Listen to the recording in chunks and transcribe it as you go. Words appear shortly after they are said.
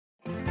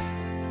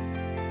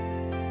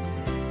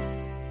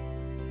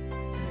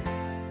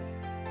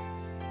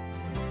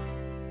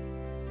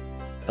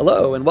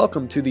Hello, and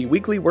welcome to the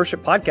weekly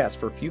worship podcast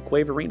for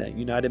Fuquay Arena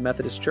United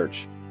Methodist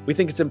Church. We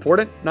think it's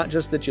important, not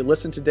just that you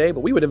listen today,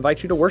 but we would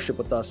invite you to worship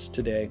with us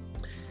today.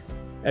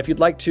 If you'd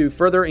like to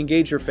further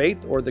engage your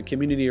faith or the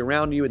community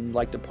around you and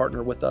like to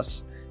partner with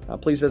us,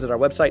 please visit our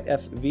website,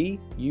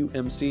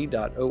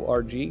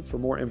 fvumc.org, for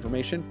more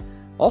information.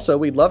 Also,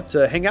 we'd love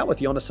to hang out with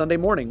you on a Sunday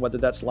morning, whether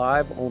that's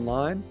live,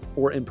 online,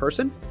 or in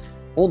person.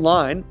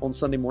 Online on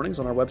Sunday mornings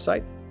on our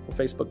website, or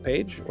Facebook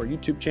page, or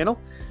YouTube channel.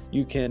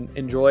 You can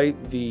enjoy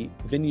the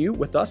venue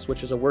with us,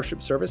 which is a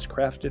worship service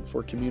crafted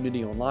for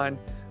community online,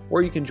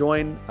 or you can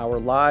join our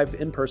live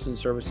in-person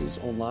services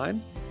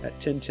online at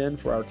 10:10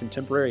 for our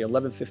contemporary,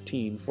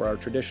 11:15 for our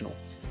traditional.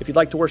 If you'd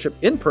like to worship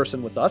in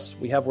person with us,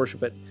 we have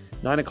worship at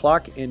 9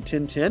 o'clock and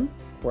 10:10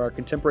 for our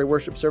contemporary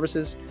worship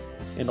services,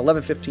 and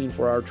 11:15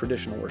 for our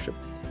traditional worship.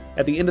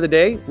 At the end of the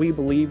day, we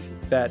believe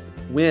that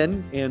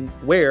when and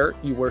where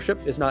you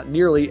worship is not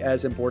nearly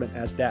as important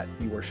as that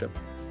you worship.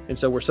 And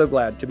so we're so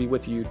glad to be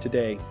with you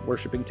today,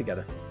 worshiping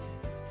together.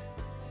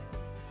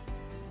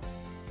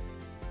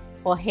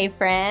 Well, hey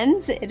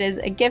friends, it is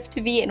a gift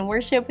to be in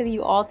worship with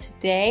you all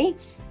today.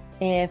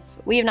 If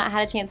we have not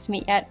had a chance to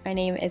meet yet, my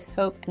name is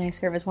Hope and I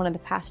serve as one of the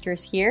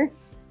pastors here.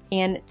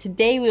 And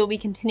today we will be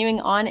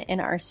continuing on in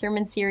our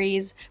sermon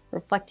series,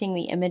 Reflecting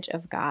the Image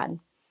of God.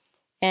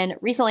 And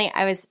recently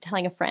I was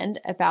telling a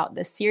friend about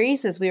this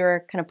series as we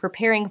were kind of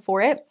preparing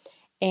for it.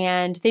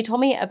 And they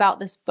told me about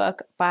this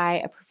book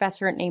by a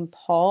professor named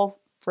Paul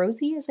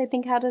Froese, is I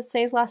think how to say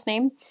his last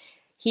name.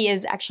 He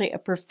is actually a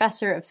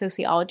professor of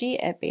sociology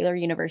at Baylor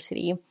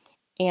University.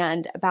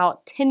 And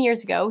about 10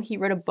 years ago, he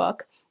wrote a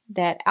book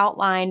that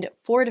outlined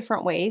 4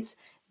 different ways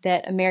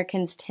that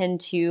Americans tend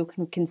to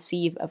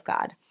conceive of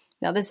God.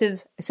 Now, this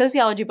is a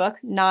sociology book,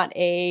 not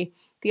a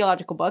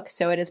theological book.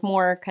 So it is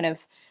more kind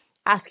of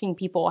asking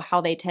people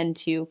how they tend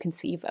to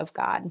conceive of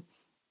God.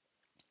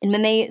 And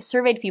when they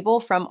surveyed people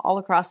from all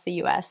across the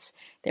U.S.,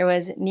 there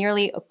was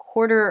nearly a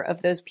quarter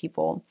of those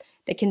people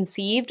that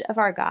conceived of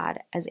our God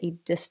as a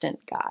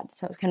distant God.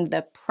 So it was kind of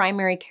the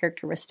primary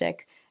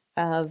characteristic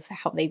of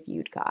how they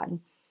viewed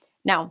God.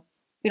 Now,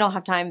 we don't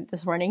have time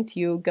this morning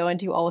to go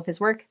into all of his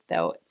work,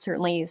 though it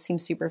certainly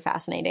seems super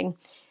fascinating.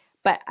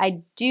 But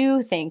I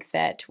do think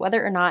that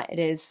whether or not it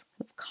is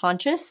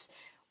conscious,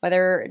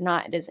 whether or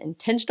not it is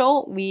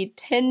intentional, we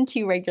tend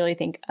to regularly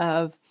think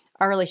of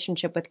our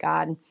relationship with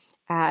God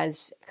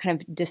as kind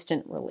of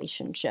distant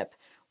relationship.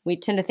 We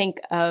tend to think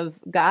of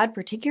God,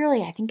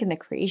 particularly I think in the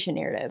creation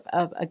narrative,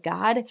 of a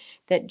God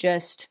that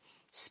just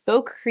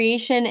spoke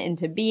creation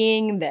into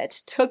being, that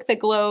took the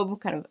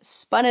globe, kind of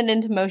spun it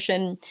into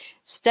motion,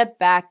 stepped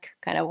back,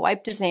 kind of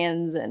wiped his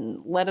hands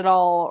and let it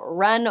all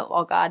run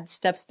while God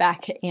steps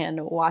back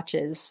and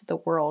watches the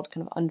world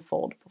kind of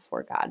unfold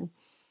before God.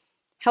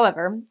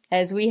 However,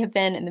 as we have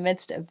been in the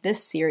midst of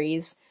this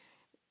series,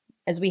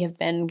 as we have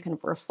been kind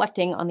of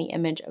reflecting on the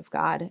image of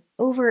God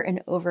over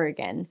and over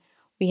again,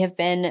 we have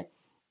been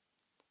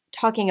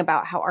talking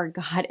about how our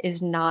God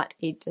is not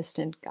a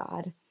distant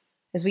God.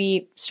 As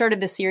we started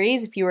this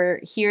series, if you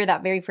were here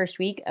that very first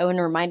week, Owen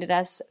reminded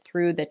us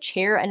through the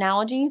chair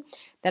analogy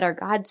that our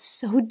God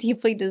so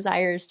deeply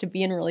desires to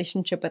be in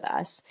relationship with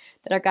us,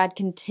 that our God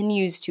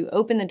continues to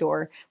open the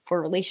door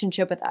for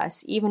relationship with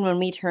us, even when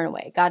we turn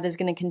away. God is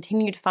going to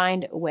continue to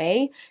find a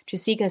way to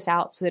seek us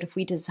out so that if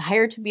we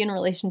desire to be in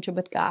relationship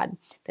with God,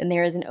 then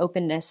there is an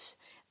openness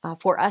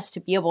for us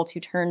to be able to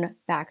turn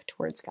back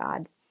towards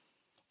God.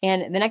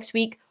 And the next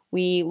week,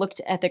 we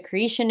looked at the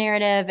creation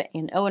narrative,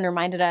 and Owen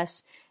reminded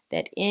us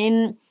that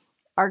in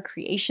our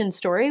creation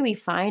story, we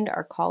find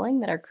our calling,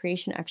 that our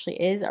creation actually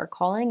is our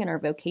calling and our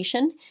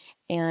vocation.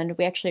 And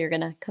we actually are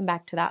going to come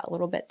back to that a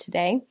little bit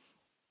today.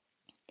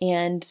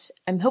 And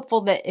I'm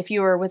hopeful that if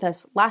you were with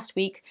us last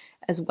week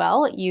as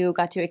well, you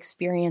got to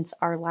experience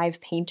our live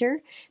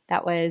painter.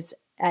 That was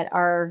at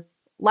our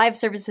live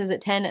services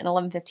at 10 and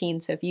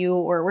 11:15. So if you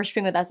were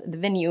worshiping with us at the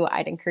venue,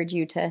 I'd encourage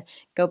you to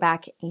go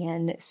back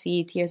and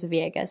see Tears of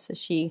Villegas as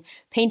she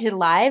painted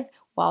live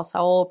while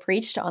Saul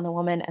preached on the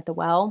woman at the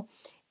well.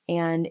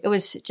 And it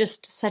was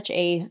just such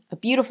a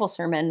beautiful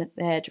sermon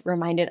that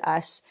reminded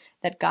us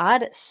that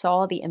God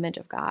saw the image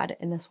of God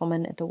in this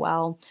woman at the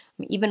well,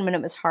 even when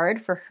it was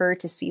hard for her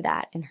to see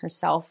that in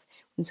herself,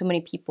 when so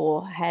many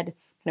people had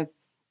kind of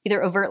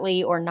either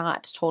overtly or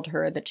not told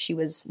her that she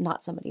was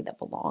not somebody that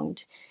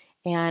belonged.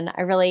 And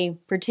I really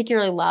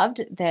particularly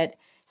loved that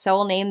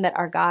Saul named that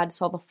our God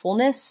saw the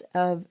fullness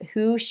of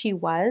who she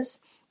was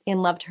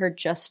and loved her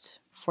just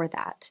for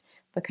that,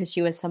 because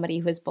she was somebody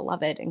who was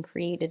beloved and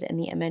created in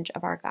the image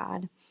of our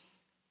God.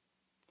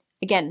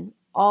 Again,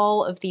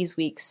 all of these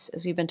weeks,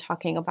 as we've been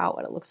talking about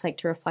what it looks like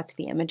to reflect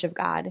the image of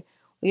God,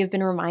 we have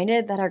been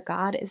reminded that our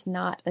God is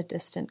not a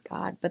distant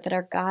God, but that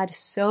our God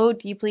so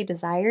deeply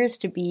desires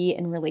to be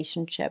in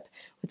relationship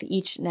with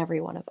each and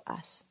every one of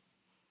us.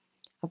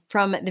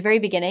 From the very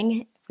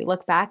beginning, if we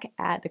look back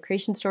at the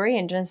creation story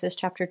in Genesis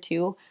chapter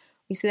 2,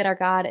 we see that our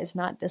God is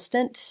not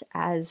distant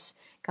as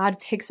God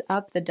picks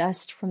up the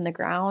dust from the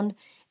ground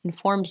and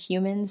formed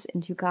humans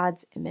into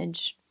God's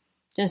image.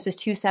 Genesis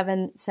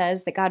 2:7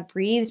 says that God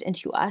breathed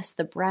into us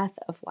the breath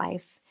of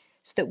life,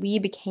 so that we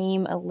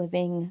became a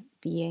living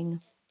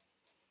being.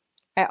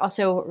 I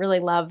also really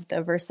love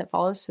the verse that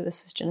follows. So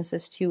this is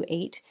Genesis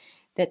 2:8,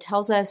 that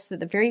tells us that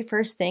the very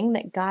first thing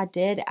that God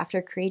did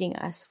after creating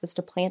us was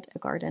to plant a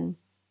garden.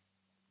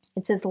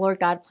 It says the Lord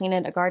God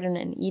planted a garden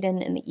in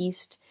Eden in the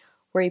east,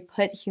 where he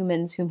put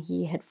humans whom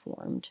he had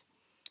formed.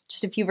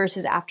 Just a few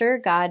verses after,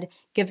 God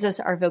gives us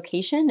our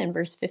vocation in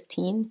verse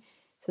 15.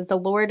 It says the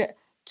Lord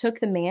took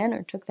them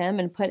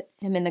and put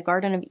him in the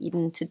Garden of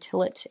Eden to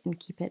till it and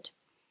keep it.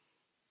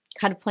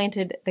 God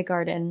planted the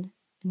garden,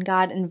 and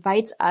God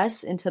invites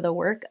us into the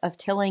work of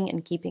tilling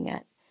and keeping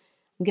it,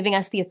 giving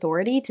us the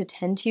authority to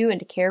tend to and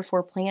to care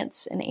for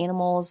plants and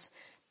animals,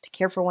 to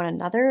care for one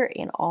another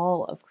and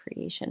all of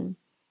creation.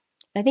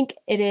 And I think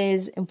it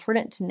is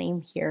important to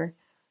name here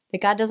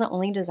that God doesn't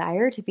only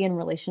desire to be in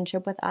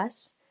relationship with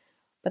us,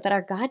 but that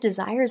our God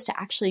desires to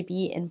actually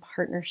be in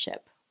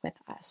partnership with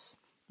us.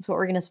 That's what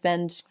we're going to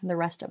spend the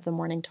rest of the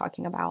morning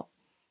talking about.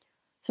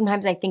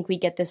 Sometimes I think we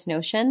get this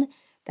notion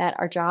that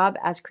our job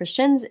as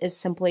Christians is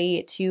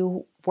simply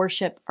to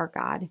worship our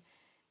God.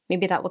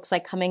 Maybe that looks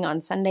like coming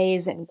on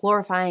Sundays and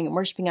glorifying and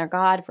worshiping our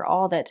God for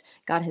all that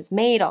God has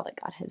made, all that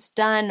God has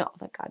done, all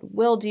that God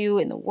will do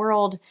in the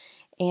world.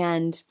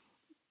 And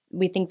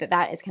we think that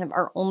that is kind of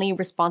our only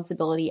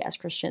responsibility as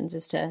Christians,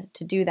 is to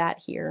do that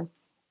here.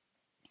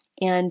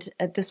 And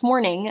this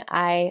morning,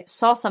 I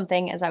saw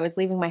something as I was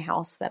leaving my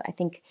house that I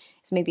think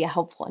is maybe a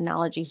helpful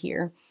analogy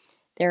here.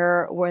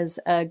 There was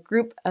a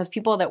group of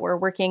people that were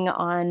working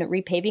on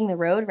repaving the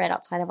road right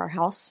outside of our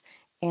house.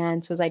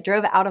 And so as I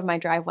drove out of my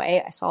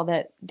driveway, I saw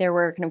that there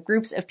were kind of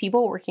groups of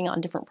people working on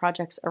different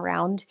projects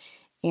around.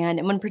 And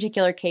in one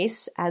particular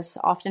case, as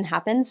often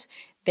happens,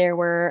 there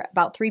were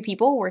about 3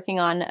 people working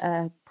on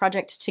a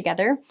project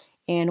together.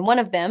 And one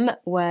of them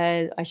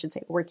was,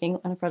 working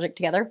on a project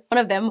together. One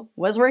of them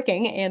was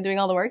working and doing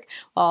all the work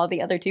while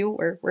the other 2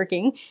 were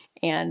working.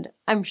 And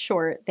I'm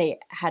sure they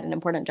had an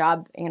important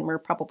job and were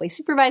probably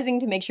supervising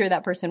to make sure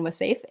that person was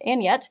safe.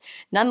 And yet,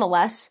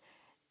 nonetheless,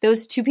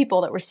 those 2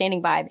 people that were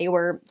standing by, they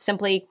were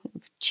simply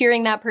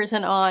cheering that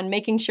person on,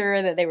 making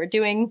sure that they were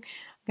doing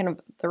kind of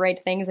the right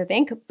things, I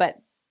think. But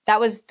that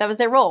was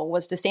their role,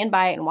 was to stand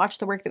by and watch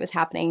the work that was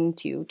happening,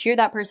 to cheer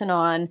that person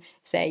on,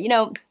 say,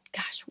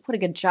 gosh, what a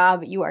good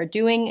job you are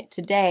doing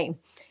today.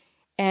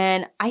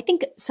 And I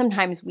think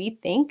sometimes we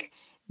think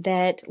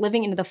that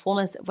living into the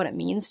fullness of what it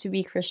means to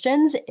be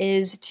Christians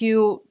is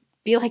to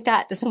be like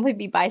that, to simply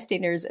be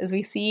bystanders as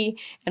we see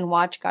and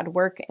watch God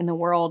work in the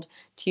world,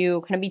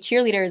 to kind of be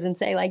cheerleaders and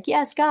say like,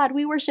 yes, God,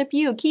 we worship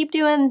you. Keep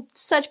doing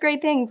such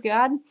great things,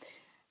 God.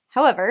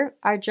 However,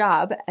 our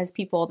job as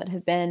people that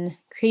have been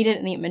created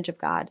in the image of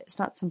God is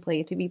not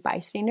simply to be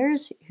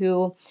bystanders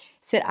who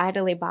sit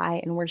idly by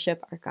and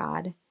worship our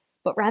God,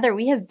 but rather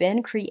we have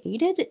been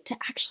created to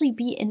actually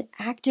be in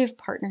active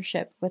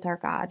partnership with our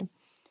God.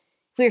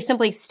 If we are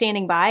simply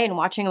standing by and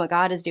watching what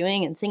God is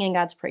doing and singing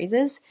God's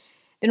praises,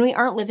 then we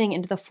aren't living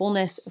into the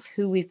fullness of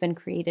who we've been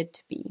created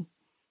to be.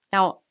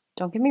 Now,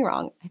 don't get me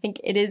wrong. I think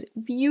it is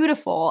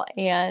beautiful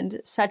and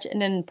such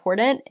an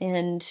important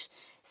and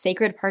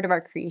sacred part of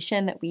our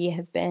creation that we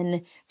have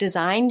been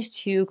designed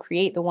to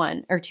create the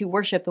one, or to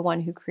worship the one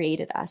who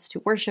created us,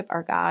 to worship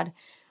our God.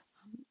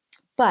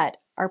 But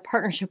our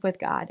partnership with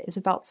God is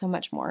about so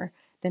much more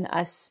than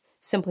us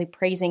simply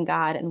praising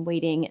God and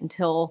waiting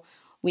until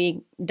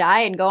we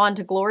die and go on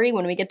to glory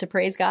when we get to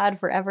praise God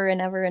forever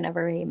and ever and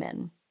ever.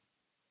 Amen.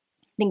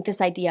 I think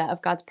this idea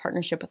of God's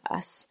partnership with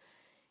us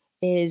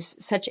is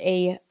such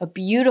a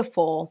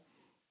beautiful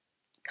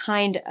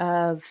kind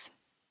of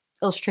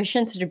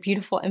illustration, such a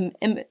beautiful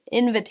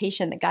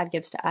invitation that God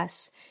gives to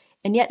us.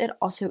 And yet it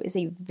also is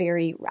a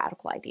very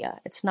radical idea.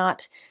 It's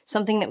not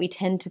something that we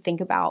tend to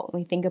think about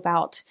when we think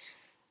about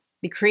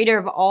the creator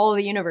of all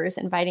the universe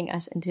inviting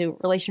us into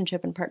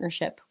relationship and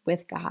partnership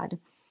with God.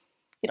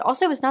 It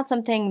also is not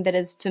something that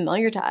is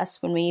familiar to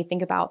us when we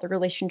think about the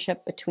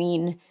relationship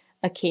between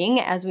a king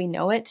as we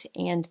know it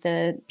and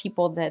the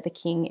people that the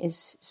king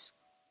is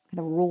kind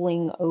of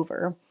ruling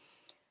over.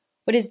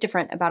 What is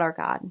different about our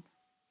God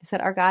is that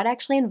our God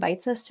actually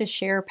invites us to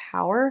share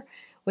power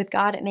with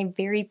God in a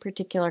very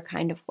particular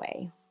kind of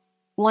way,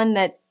 one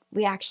that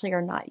we actually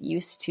are not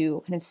used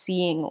to kind of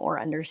seeing or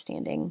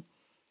understanding.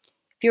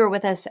 If you were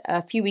with us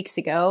a few weeks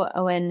ago,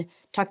 Owen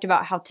talked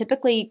about how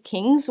typically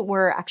kings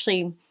were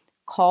actually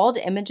called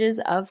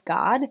images of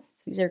God.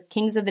 So these are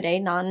kings of the day,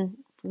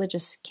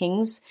 non-religious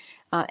kings.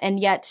 And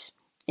yet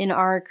in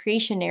our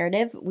creation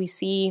narrative, we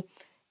see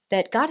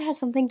that God has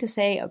something to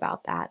say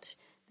about that,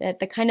 that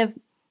the kind of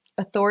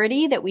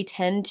authority that we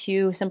tend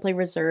to simply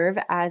reserve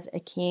as a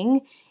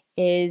king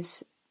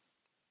is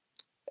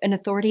an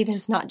authority that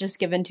is not just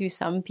given to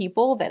some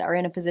people that are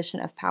in a position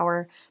of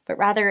power, but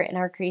rather in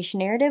our creation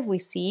narrative, we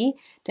see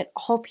that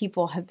all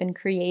people have been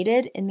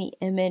created in the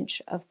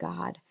image of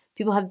God.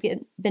 People have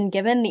been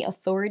given the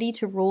authority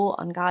to rule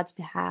on God's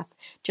behalf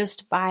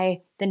just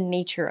by the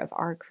nature of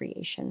our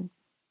creation.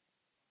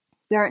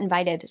 We aren't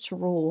invited to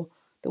rule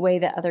the way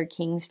that other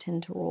kings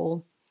tend to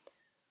rule.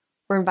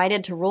 We're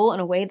invited to rule in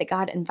a way that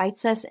God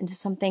invites us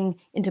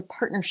into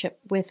partnership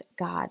with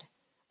God,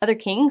 Other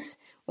kings,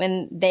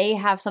 when they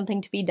have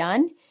something to be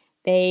done,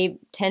 they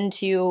tend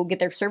to get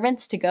their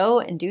servants to go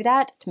and do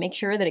that to make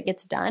sure that it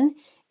gets done.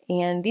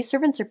 And these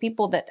servants are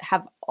people that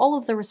have all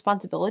of the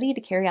responsibility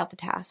to carry out the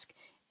task,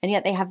 and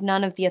yet they have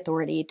none of the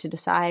authority to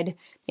decide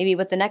maybe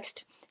what the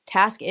next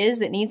task is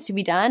that needs to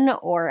be done,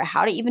 or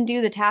how to even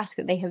do the task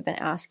that they have been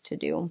asked to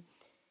do.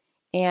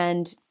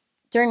 And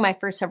during my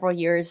first several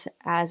years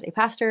as a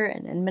pastor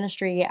and in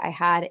ministry, I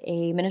had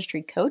a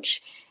ministry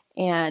coach,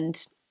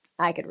 and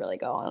I could really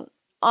go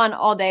on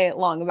all day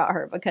long about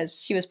her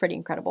because she was pretty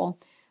incredible.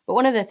 But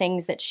one of the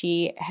things that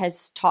she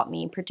has taught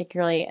me,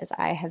 particularly as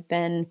I have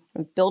been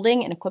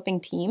building and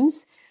equipping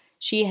teams,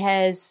 she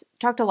has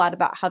talked a lot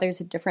about how there's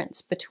a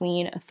difference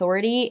between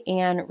authority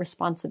and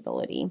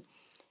responsibility,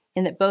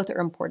 and that both are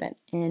important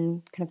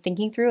in kind of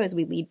thinking through as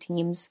we lead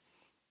teams.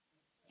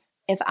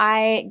 If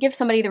I give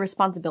somebody the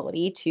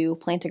responsibility to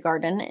plant a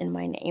garden in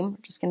my name,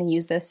 we're just going to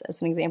use this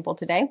as an example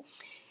today,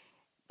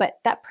 but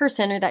that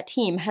person or that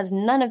team has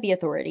none of the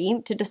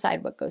authority to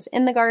decide what goes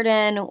in the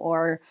garden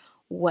or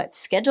what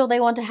schedule they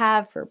want to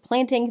have for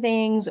planting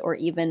things, or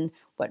even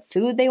what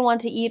food they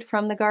want to eat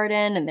from the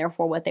garden, and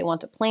therefore what they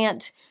want to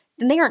plant,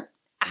 then they aren't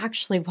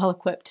actually well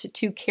equipped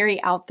to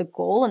carry out the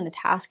goal and the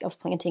task of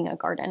planting a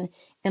garden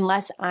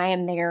unless I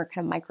am there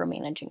kind of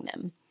micromanaging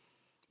them.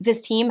 If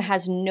this team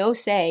has no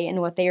say in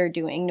what they are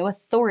doing, no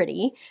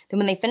authority, then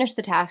when they finish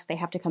the task, they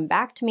have to come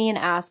back to me and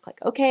ask,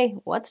 like, okay,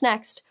 what's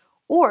next?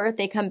 Or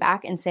they come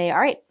back and say, all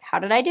right, how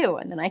did I do?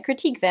 And then I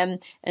critique them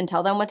and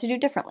tell them what to do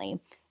differently.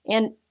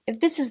 And if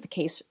this is the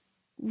case,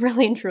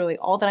 really and truly,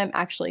 all that I'm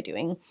actually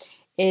doing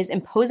is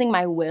imposing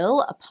my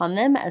will upon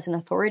them as an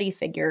authority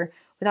figure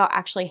without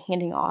actually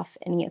handing off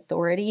any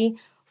authority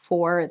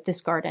for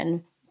this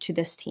garden to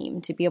this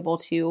team, to be able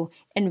to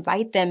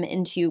invite them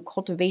into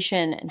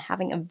cultivation and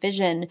having a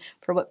vision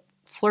for what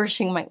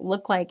flourishing might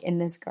look like in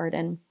this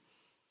garden.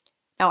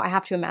 Now, I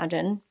have to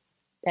imagine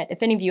that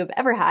if any of you have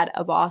ever had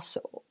a boss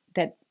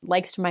that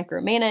likes to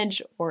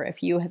micromanage, or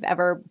if you have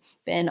ever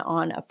been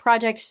on a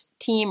project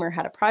team or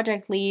had a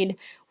project lead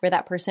where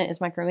that person is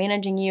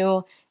micromanaging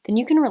you, then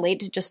you can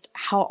relate to just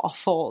how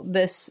awful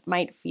this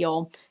might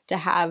feel to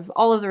have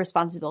all of the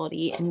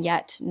responsibility and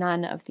yet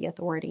none of the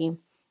authority.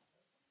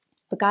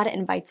 But God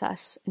invites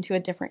us into a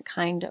different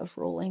kind of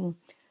ruling,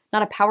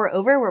 not a power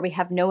over where we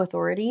have no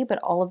authority, but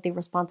all of the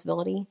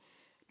responsibility.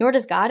 Nor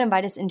does God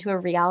invite us into a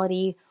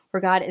reality where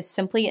God is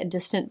simply a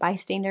distant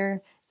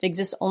bystander that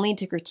exists only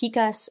to critique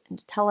us and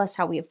to tell us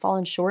how we have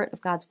fallen short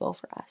of God's will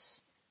for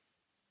us.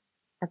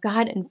 Our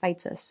God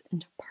invites us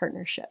into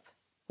partnership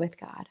with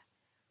God.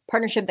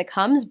 Partnership that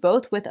comes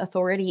both with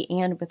authority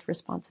and with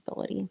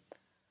responsibility.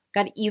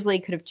 God easily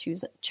could have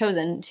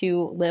chosen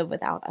to live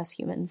without us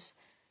humans.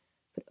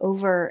 But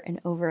over and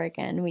over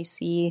again, we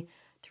see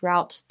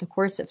throughout the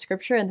course of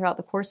Scripture and throughout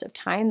the course of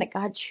time that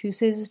God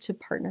chooses to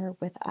partner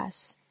with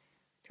us.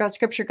 Throughout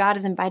Scripture, God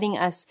is inviting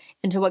us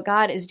into what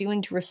God is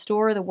doing to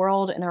restore the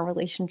world and our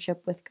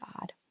relationship with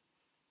God.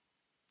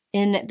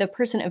 In the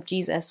person of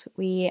Jesus,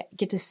 we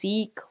get to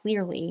see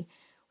clearly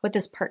what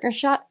this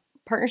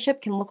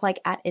partnership can look like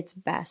at its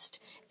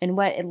best, and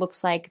what it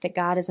looks like that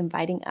God is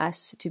inviting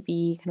us to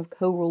be kind of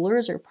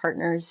co-rulers or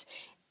partners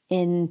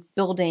in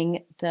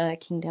building the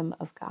kingdom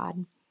of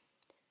God.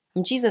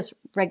 And Jesus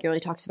regularly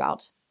talks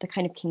about the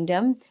kind of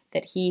kingdom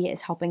that he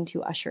is helping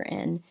to usher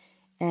in,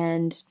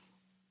 and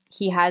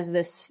he has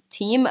this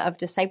team of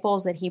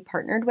disciples that he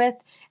partnered with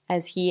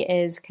as he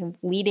is kind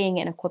of leading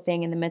and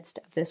equipping in the midst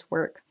of this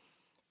work.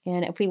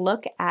 And if we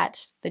look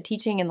at the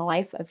teaching and the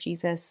life of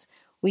Jesus,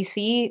 we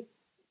see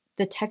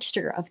the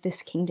texture of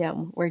this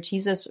kingdom where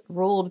Jesus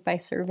ruled by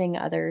serving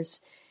others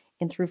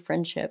and through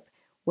friendship,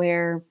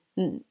 where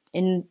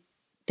in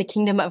the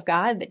kingdom of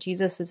God that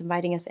Jesus is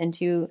inviting us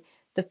into,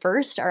 the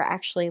first are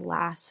actually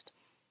last,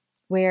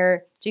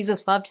 where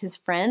Jesus loved his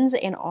friends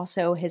and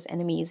also his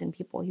enemies and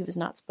people he was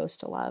not supposed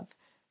to love.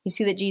 We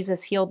see that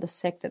Jesus healed the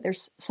sick, that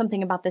there's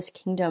something about this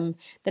kingdom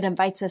that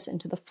invites us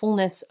into the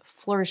fullness of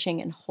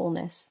flourishing and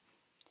wholeness.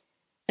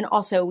 And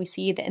also we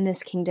see that in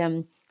this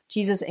kingdom,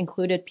 Jesus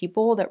included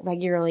people that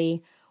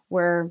regularly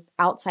were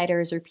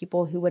outsiders or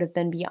people who would have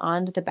been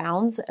beyond the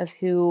bounds of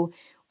who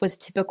was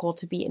typical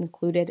to be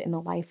included in the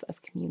life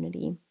of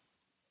community.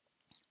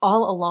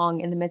 All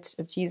along in the midst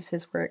of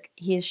Jesus' work,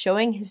 he is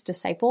showing his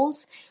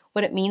disciples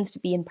what it means to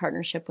be in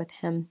partnership with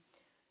him,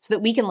 so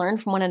that we can learn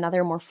from one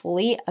another more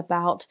fully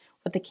about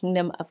what the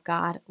kingdom of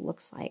God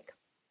looks like.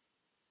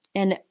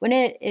 And when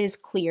it is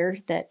clear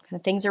that kind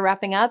of things are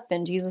wrapping up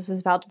and Jesus is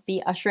about to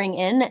be ushering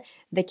in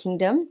the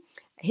kingdom,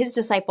 his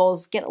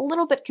disciples get a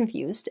little bit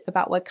confused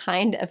about what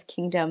kind of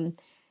kingdom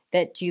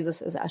that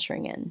Jesus is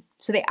ushering in.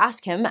 So they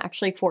ask him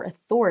actually for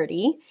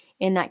authority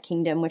in that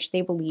kingdom, which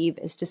they believe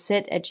is to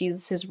sit at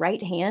Jesus'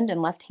 right hand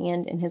and left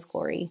hand in his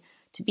glory,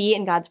 to be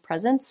in God's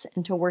presence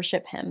and to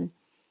worship him.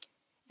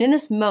 And in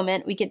this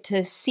moment, we get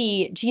to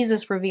see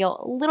Jesus reveal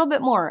a little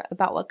bit more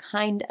about what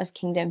kind of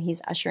kingdom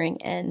he's ushering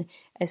in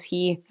as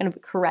he kind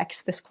of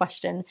corrects this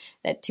question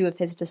that two of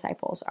his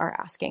disciples are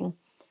asking.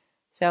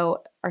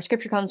 So our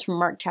scripture comes from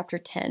Mark chapter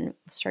 10,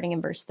 starting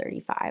in verse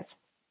 35.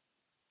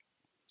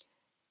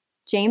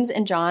 James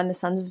and John, the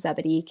sons of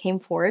Zebedee, came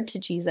forward to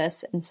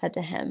Jesus and said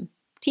to him,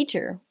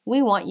 "Teacher,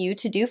 we want you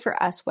to do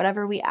for us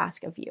whatever we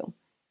ask of you."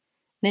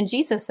 Then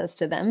Jesus says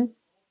to them,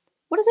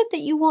 "What is it that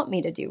you want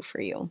me to do for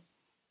you?"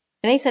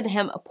 And they said to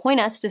him, "Appoint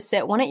us to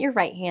sit one at your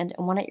right hand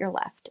and one at your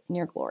left in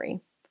your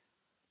glory."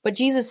 But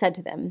Jesus said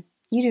to them,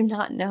 "You do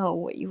not know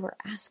what you are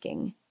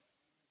asking.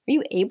 Are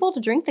you able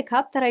to drink the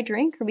cup that I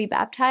drink or be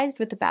baptized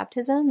with the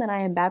baptism that I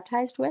am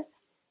baptized with?"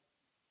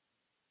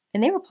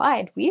 And they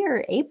replied, "We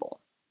are able."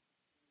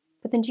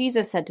 But then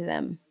Jesus said to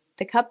them,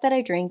 "The cup that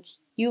I drink,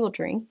 you will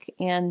drink,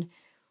 and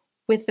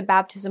with the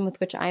baptism with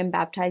which I am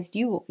baptized,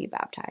 you will be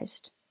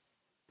baptized.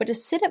 But to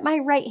sit at my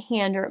right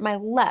hand or at my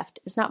left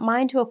is not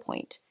mine to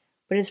appoint,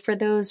 but is for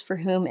those for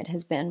whom it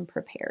has been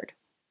prepared."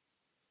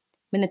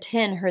 When the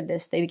 10 heard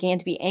this, they began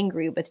to be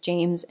angry with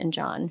James and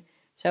John.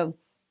 So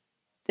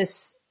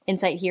this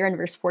insight here in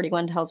verse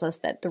 41 tells us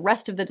that the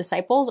rest of the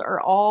disciples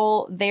are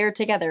all there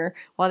together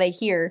while they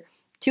hear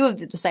 2 of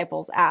the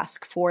disciples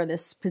ask for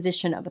this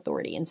position of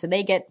authority. And so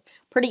they get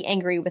pretty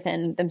angry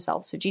within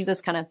themselves. So Jesus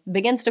kind of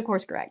begins to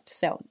course correct.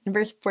 So in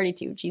verse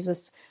 42,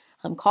 Jesus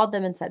called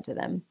them and said to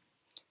them,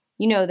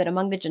 "You know that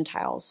among the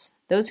Gentiles,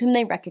 those whom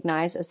they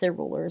recognize as their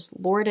rulers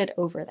lord it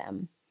over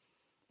them,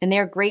 and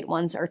their great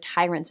ones are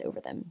tyrants over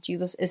them."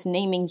 Jesus is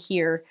naming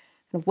here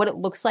kind of what it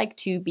looks like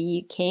to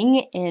be king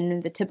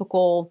in the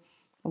typical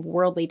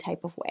worldly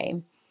type of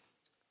way.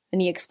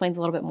 And he explains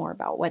a little bit more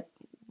about what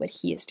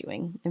he is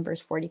doing in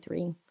verse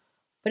 43.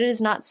 "But it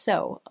is not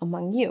so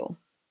among you.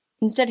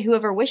 Instead,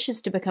 whoever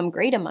wishes to become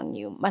great among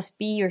you must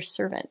be your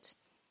servant,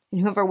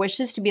 and whoever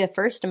wishes to be the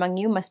first among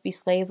you must be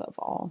slave of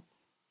all.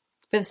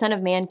 For the Son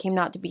of Man came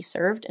not to be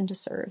served and to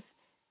serve,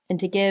 and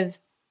to give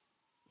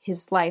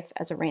his life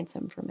as a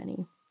ransom for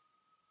many."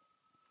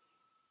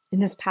 In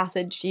this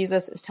passage,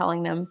 Jesus is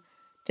telling them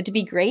that to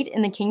be great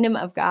in the kingdom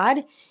of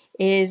God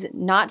is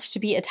not to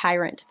be a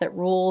tyrant that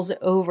rules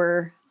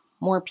over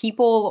more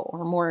people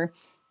or more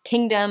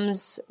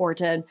kingdoms, or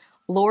to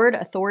lord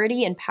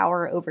authority and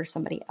power over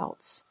somebody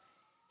else.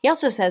 He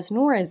also says,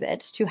 nor is it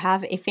to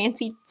have a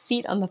fancy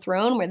seat on the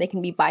throne where they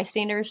can be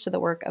bystanders to the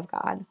work of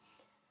God.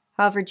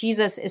 However,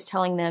 Jesus is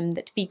telling them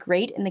that to be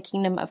great in the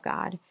kingdom of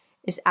God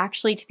is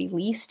actually to be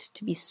least,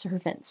 to be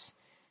servants.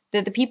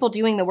 That the people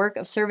doing the work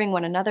of serving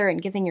one another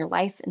and giving your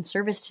life in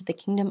service to the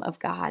kingdom of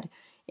God,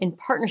 in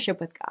partnership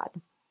with God,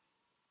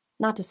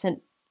 not to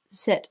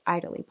sit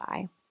idly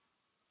by.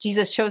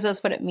 Jesus shows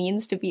us what it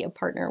means to be a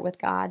partner with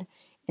God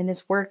in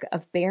this work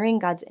of bearing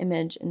God's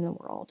image in the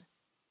world.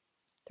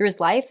 Through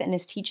his life and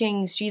his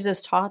teachings,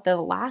 Jesus taught that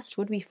the last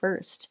would be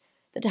first,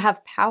 that to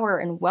have power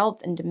and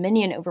wealth and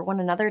dominion over one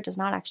another does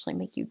not actually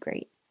make you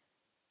great.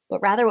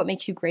 But rather what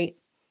makes you great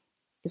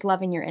is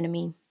loving your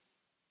enemy,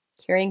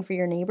 caring for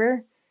your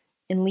neighbor,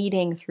 and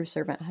leading through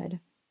servanthood.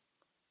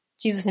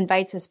 Jesus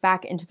invites us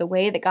back into the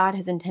way that God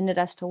has intended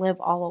us to live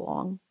all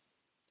along,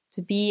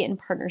 to be in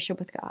partnership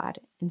with God,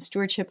 in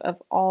stewardship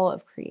of all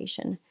of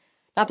creation,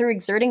 not through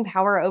exerting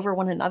power over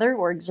one another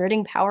or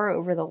exerting power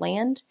over the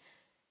land,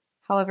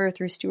 however,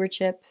 through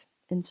stewardship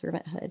and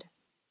servanthood,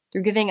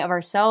 through giving of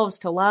ourselves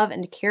to love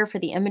and to care for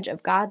the image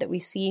of God that we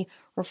see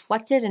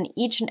reflected in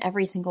each and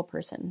every single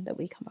person that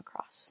we come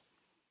across.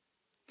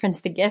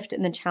 Friends, the gift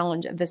and the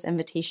challenge of this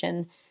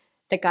invitation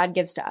that God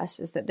gives to us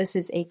is that this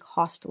is a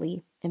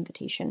costly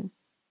invitation.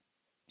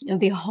 It would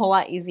be a whole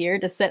lot easier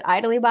to sit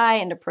idly by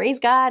and to praise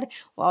God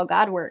while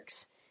God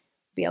works.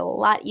 It would be a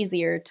lot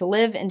easier to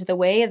live into the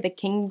way of the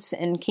kings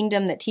and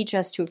kingdom that teach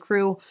us to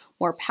accrue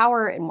more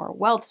power and more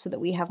wealth so that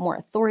we have more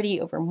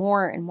authority over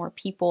more and more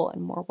people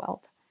and more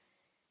wealth.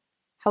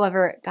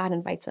 However, God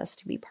invites us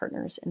to be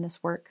partners in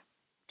this work,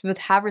 to both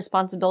have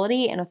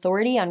responsibility and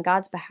authority on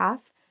God's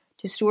behalf,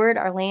 to steward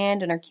our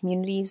land and our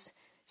communities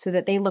so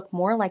that they look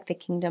more like the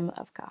kingdom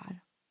of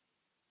God.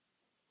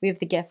 We have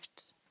the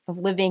gift of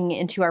living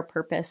into our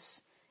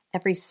purpose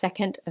every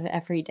second of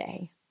every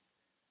day.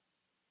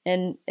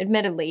 And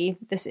admittedly,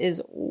 this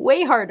is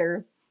way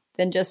harder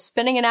than just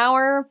spending an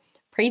hour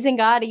praising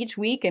God each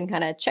week and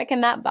kind of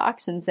checking that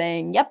box and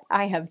saying, yep,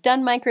 I have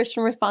done my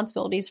Christian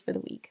responsibilities for the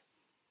week.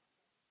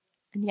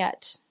 And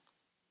yet,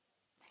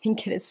 I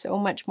think it is so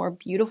much more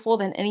beautiful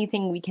than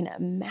anything we can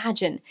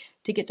imagine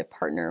to get to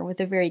partner with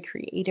the very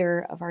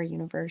creator of our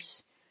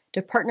universe,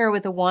 to partner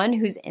with the one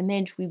whose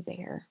image we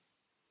bear,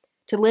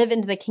 to live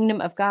into the kingdom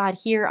of God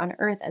here on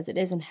earth as it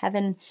is in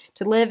heaven,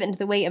 to live into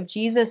the way of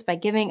Jesus by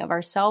giving of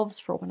ourselves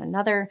for one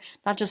another,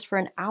 not just for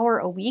an hour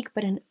a week,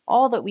 but in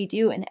all that we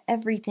do and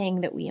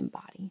everything that we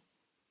embody.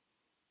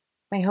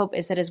 My hope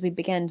is that as we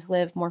begin to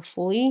live more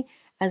fully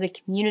as a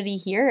community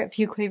here at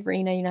Fuquay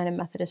Varina United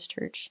Methodist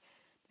Church,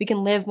 we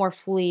can live more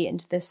fully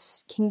into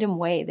this kingdom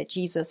way that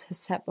Jesus has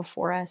set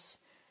before us,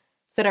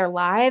 so that our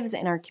lives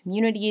and our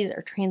communities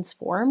are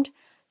transformed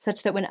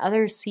such that when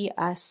others see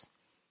us,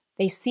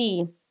 they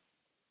see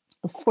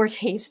a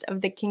foretaste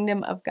of the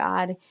kingdom of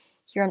God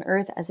here on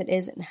earth as it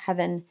is in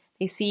heaven.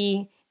 They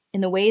see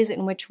in the ways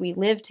in which we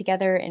live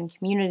together in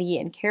community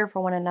and care for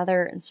one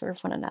another and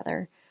serve one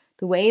another,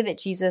 the way that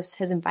Jesus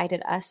has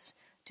invited us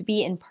to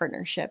be in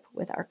partnership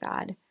with our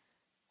God,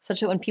 such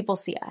that when people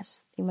see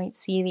us, they might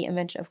see the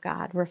image of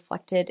God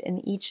reflected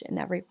in each and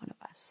every one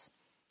of us.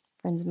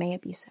 Friends, may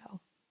it be so.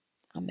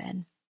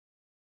 Amen.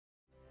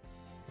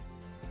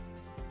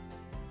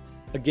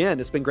 Again,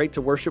 it's been great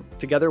to worship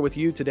together with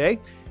you today.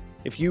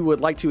 If you would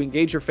like to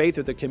engage your faith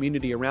with the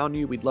community around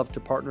you, we'd love to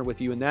partner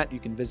with you in that. You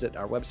can visit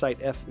our website,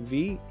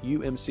 fvumc.org,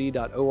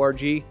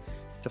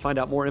 to find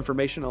out more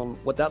information on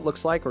what that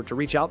looks like or to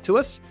reach out to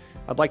us.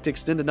 I'd like to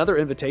extend another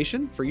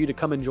invitation for you to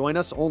come and join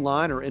us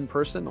online or in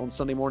person on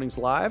Sunday Mornings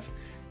Live.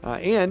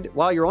 And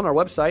while you're on our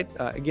website,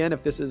 again,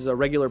 if this is a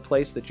regular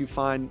place that you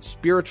find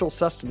spiritual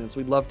sustenance,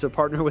 we'd love to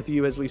partner with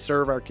you as we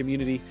serve our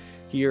community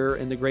here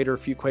in the greater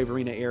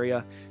Fuquay-Varina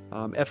area.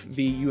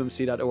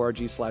 fvumc.org/give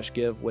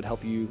would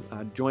help you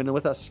join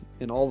with us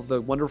in all of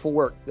the wonderful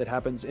work that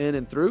happens in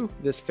and through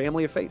this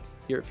family of faith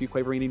here at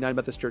Fuquay-Varina United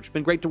Methodist Church. It's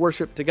been great to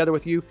worship together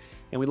with you,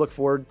 and we look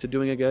forward to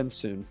doing it again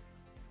soon.